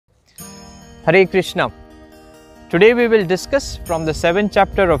Hare Krishna. Today we will discuss from the 7th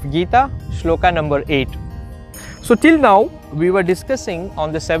chapter of Gita, Shloka number 8. So till now we were discussing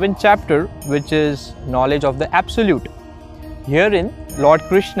on the 7th chapter, which is knowledge of the Absolute. Herein Lord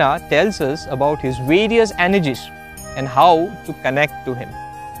Krishna tells us about his various energies and how to connect to him.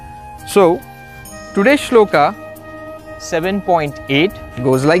 So today's Shloka 7.8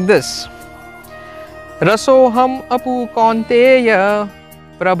 goes like this. Rasoham apu kaunteya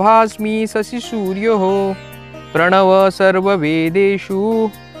prabhasmi sasi suryoho pranava sarva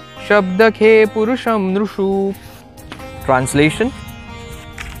vedeshu shabdakhe purusham nrushu. Translation: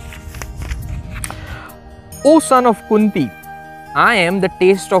 O son of Kunti, I am the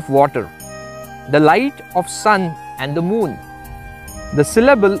taste of water, the light of sun and the moon, the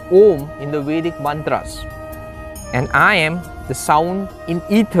syllable Om in the Vedic mantras, and I am the sound in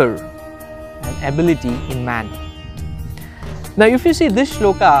ether and ability in man. Now if you see this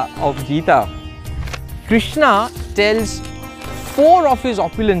shloka of Gita, Krishna tells 4 of his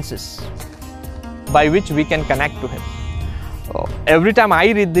opulences by which we can connect to him. Every time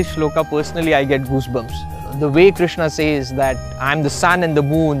I read this shloka, personally I get goosebumps. The way Krishna says that I am the sun and the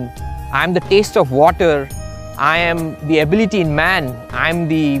moon, I am the taste of water, I am the ability in man, I am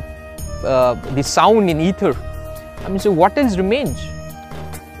the sound in ether. I mean, so what else remains?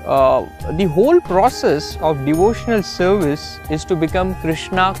 The whole process of devotional service is to become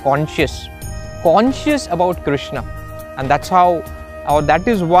Krishna conscious about Krishna, and that's how, or that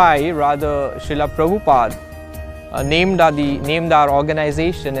is why rather Srila Prabhupada named our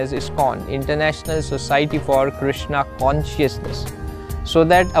organization as ISKCON, International Society for Krishna Consciousness, so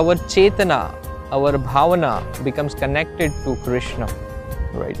that our Chetana, our Bhavana becomes connected to Krishna,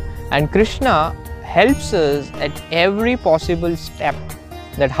 right? And Krishna helps us at every possible step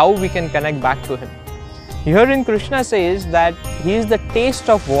that how we can connect back to him. Herein Krishna says that he is the taste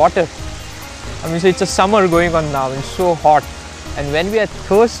of water. I mean, so it's a summer going on now, it's so hot, and when we are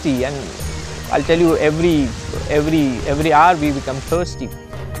thirsty, and I'll tell you every hour we become thirsty,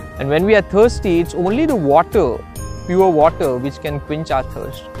 and when we are thirsty, it's only the water, pure water, which can quench our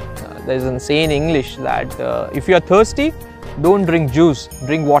thirst. There's a saying in English that if you are thirsty, don't drink juice,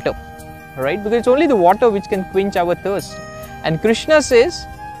 drink water, right? Because it's only the water which can quench our thirst. And Krishna says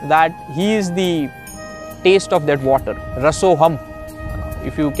that he is the taste of that water, rasoham.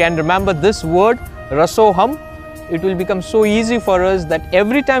 If you can remember this word, rasoham, it will become so easy for us that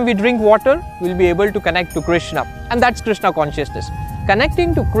every time we drink water, we'll be able to connect to Krishna. And that's Krishna consciousness.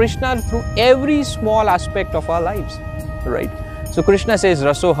 Connecting to Krishna through every small aspect of our lives, right? So Krishna says,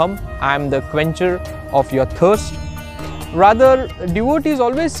 rasoham, I am the quencher of your thirst. Rather, devotees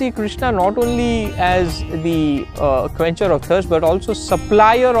always see Krishna not only as the quencher of thirst, but also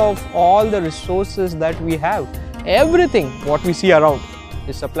supplier of all the resources that we have. Everything what we see around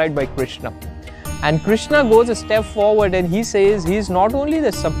is supplied by Krishna. And Krishna goes a step forward and he says he is not only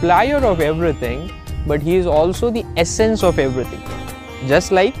the supplier of everything, but he is also the essence of everything.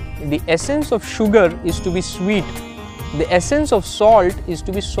 Just like the essence of sugar is to be sweet, the essence of salt is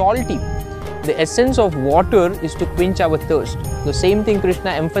to be salty, the essence of water is to quench our thirst. The same thing Krishna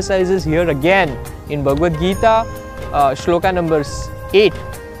emphasizes here again in Bhagwad Geeta, Shloka number 8,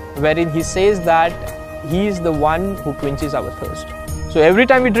 wherein he says that he is the one who quenches our thirst. So every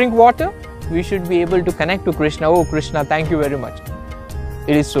time we drink water, we should be able to connect to Krishna. Oh Krishna, thank you very much.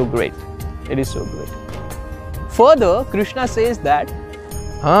 It is so great. It is so great. Further, Krishna says that,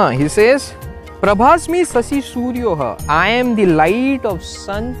 he says, Prabhasmi sasi suryoha, I am the light of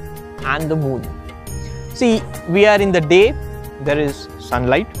sun and the moon. See, we are in the day, there is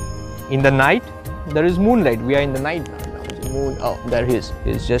sunlight. In the night, there is moonlight. We are in the night now. The moon, oh, there he is.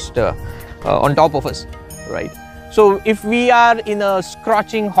 He's just on top of us, right? So if we are in a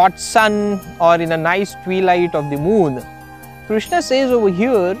scorching hot sun or in a nice twilight of the moon, Krishna says over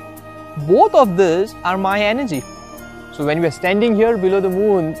here, both of these are my energy. So when we are standing here below the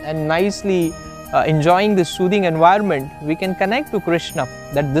moon and nicely enjoying this soothing environment, we can connect to Krishna,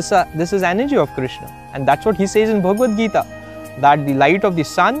 that this is energy of Krishna. And that's what he says in Bhagavad Geeta, that the light of the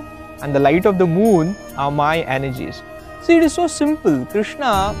sun and the light of the moon are my energies. See, it is so simple.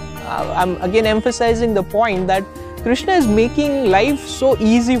 Krishna, I'm again emphasizing the point that Krishna is making life so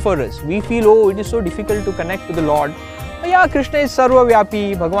easy for us. We feel, oh, it is so difficult to connect to the Lord. Yeah, Krishna is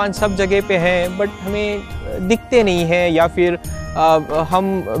sarvavyapi, Bhagwan sab jagah pe hai, but हमें दिखते नहीं है, या फिर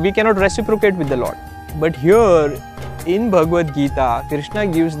we cannot reciprocate with the Lord. But here in Bhagwad Geeta, Krishna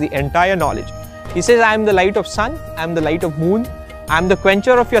gives the entire knowledge. He says, I am the light of sun, I am the light of moon, I am the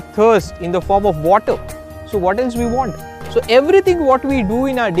quencher of your thirst in the form of water. So what else we want? So everything what we do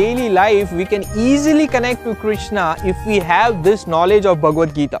in our daily life, we can easily connect to Krishna if we have this knowledge of Bhagwad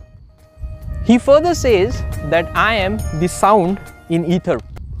Geeta. He further says that I am the sound in ether.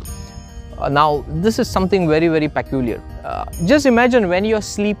 Now, this is something very, very peculiar. Just imagine when you are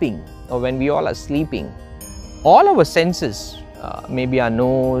sleeping, or when we all are sleeping, all our senses, maybe our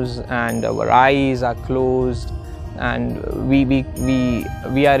nose and our eyes are closed, and we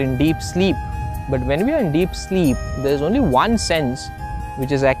are in deep sleep. But when we are in deep sleep, there is only one sense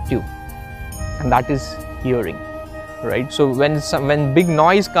which is active, and that is hearing, right? So when big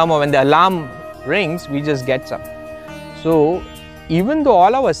noise comes, or when the alarm rings, we just get up. So even though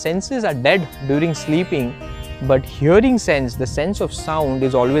all our senses are dead during sleeping, but hearing sense, the sense of sound,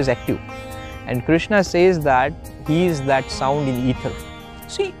 is always active. And Krishna says that he is that sound in ether.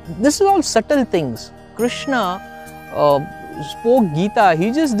 See, this is all subtle things. Krishna spoke Gita.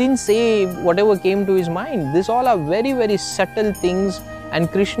 He just didn't say whatever came to his mind. These all are very, very subtle things,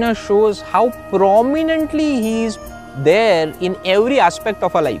 and Krishna shows how prominently he is there in every aspect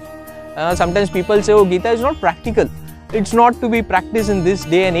of our life. Sometimes people say, oh, Gita is not practical. It's not to be practiced in this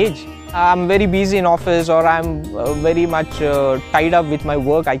day and age. I'm very busy in office, or I'm very much tied up with my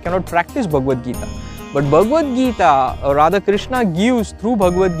work. I cannot practice Bhagwad Gita. But Bhagwad Gita, or rather Krishna gives through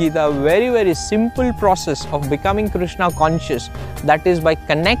Bhagwad Gita a very, very simple process of becoming Krishna conscious. That is by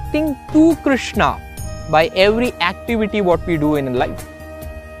connecting to Krishna by every activity what we do in life.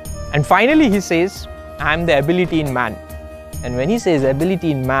 And finally he says, I am the ability in man. And when he says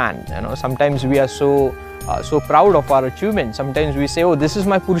ability in man, sometimes we are so proud of our achievements. Sometimes we say, oh, this is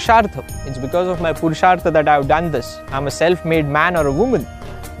my purusharth. It's because of my purusharth that I have done this. I'm a self-made man or a woman.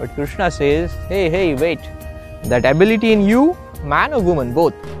 But Krishna says, hey, wait. That ability in you, man or woman,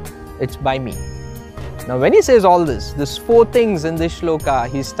 both, it's by me. Now when he says all this, these four things in this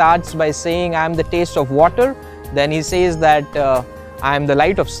shloka, he starts by saying, I am the taste of water. Then he says that I am the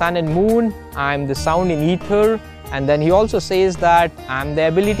light of sun and moon. I am the sound in ether. And then he also says that I am the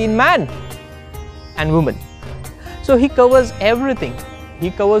ability in man and woman. So he covers everything.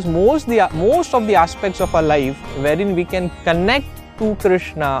 He covers most of the aspects of our life wherein we can connect to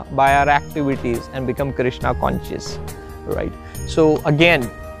Krishna by our activities and become Krishna conscious, right? So again,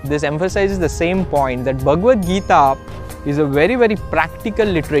 this emphasizes the same point that Bhagavad Gita is a very, very practical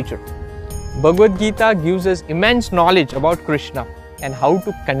literature. Bhagavad Gita gives us immense knowledge about Krishna and how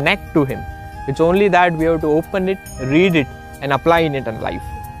to connect to him. It's only that we have to open it, read it, and apply it in life.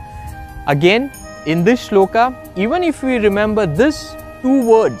 Again, in this shloka, even if we remember this two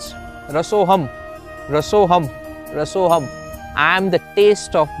words, rasoham, rasoham, rasoham, I am the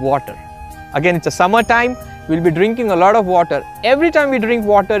taste of water. Again, it's a summertime, we'll be drinking a lot of water. Every time we drink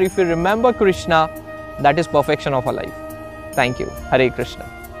water, if we remember Krishna, that is perfection of our life. Thank you. Hare Krishna.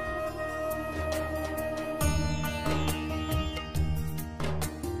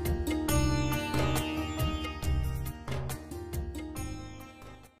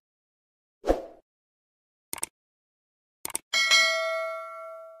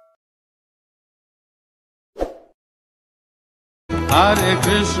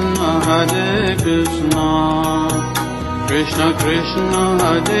 Hare Krishna, Krishna Krishna,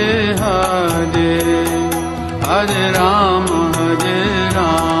 Hare Hare, Hare Rama,